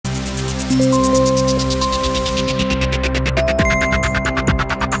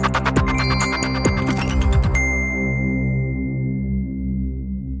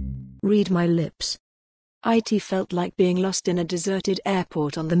Read my lips. It felt like being lost in a deserted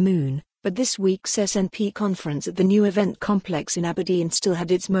airport on the moon, but this week's SNP conference at the new event complex in Aberdeen still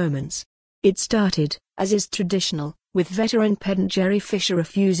had its moments. It started, as is traditional, with veteran pedant Gerry Fisher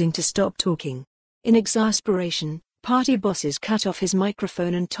refusing to stop talking. In exasperation, party bosses cut off his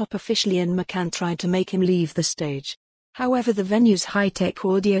microphone and top official Ian McCann tried to make him leave the stage. However, the venue's high-tech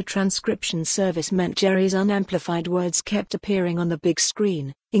audio transcription service meant Gerry's unamplified words kept appearing on the big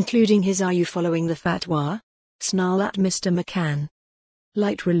screen, including his "Are you following the fatwa?" snarl at Mr McCann.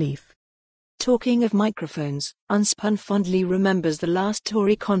 Light relief. Talking of microphones, Unspun fondly remembers the last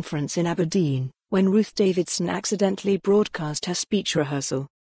Tory conference in Aberdeen, when Ruth Davidson accidentally broadcast her speech rehearsal.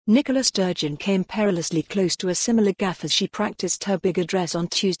 Nicola Sturgeon came perilously close to a similar gaffe as she practiced her big address on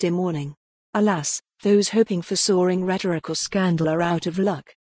Tuesday morning. Alas, those hoping for soaring rhetoric or scandal are out of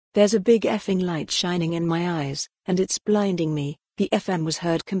luck. "There's a big effing light shining in my eyes, and it's blinding me," the FM was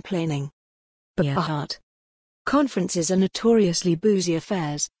heard complaining. Heart. Conferences are notoriously boozy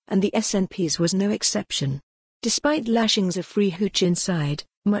affairs, and the SNP's was no exception. Despite lashings of free hooch inside,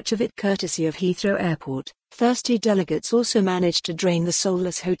 much of it courtesy of Heathrow Airport, thirsty delegates also managed to drain the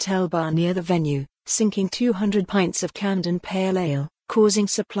soulless hotel bar near the venue, sinking 200 pints of Camden Pale Ale, causing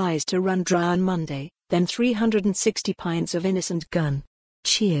supplies to run dry on Monday, then 360 pints of innocent gun.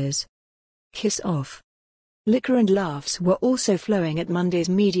 Cheers. Kiss off. Liquor and laughs were also flowing at Monday's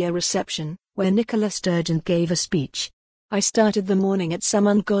media reception, where Nicola Sturgeon gave a speech. "I started the morning at some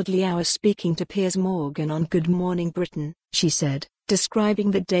ungodly hour speaking to Piers Morgan on Good Morning Britain," she said,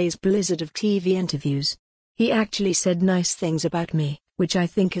 describing the day's blizzard of TV interviews. "He actually said nice things about me, which I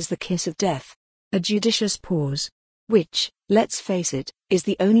think is the kiss of death." A judicious pause. Which, let's face it, is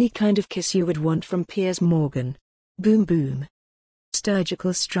the only kind of kiss you would want from Piers Morgan. Boom boom.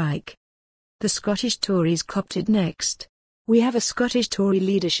 Sturgical strike. The Scottish Tories copped it next. "We have a Scottish Tory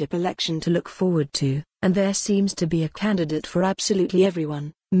leadership election to look forward to, and there seems to be a candidate for absolutely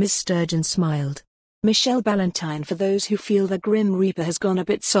everyone," Ms Sturgeon smiled. "Michelle Ballantyne for those who feel the Grim Reaper has gone a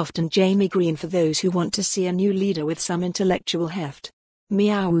bit soft, and Jamie Green for those who want to see a new leader with some intellectual heft.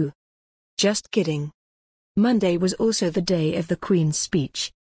 Meow. Just kidding." Monday was also the day of the Queen's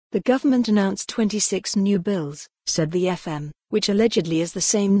speech. "The government announced 26 new bills," said the FM, "which allegedly is the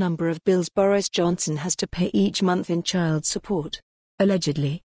same number of bills Boris Johnson has to pay each month in child support."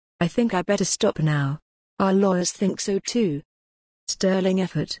 Allegedly. "I think I better stop now. Our lawyers think so too." Sterling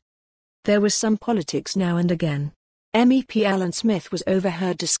effort. There was some politics now and again. MEP Alan Smith was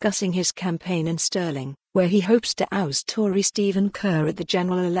overheard discussing his campaign in Stirling, where he hopes to oust Tory Stephen Kerr at the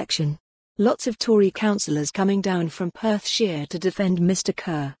general election. "Lots of Tory councillors coming down from Perthshire to defend Mr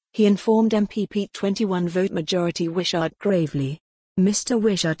Kerr," he informed MPP 21-vote majority Wishart gravely. Mr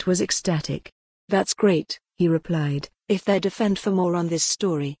Wishart was ecstatic. "That's great," he replied. "If they're defend for more on this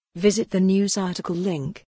story, visit the news article link."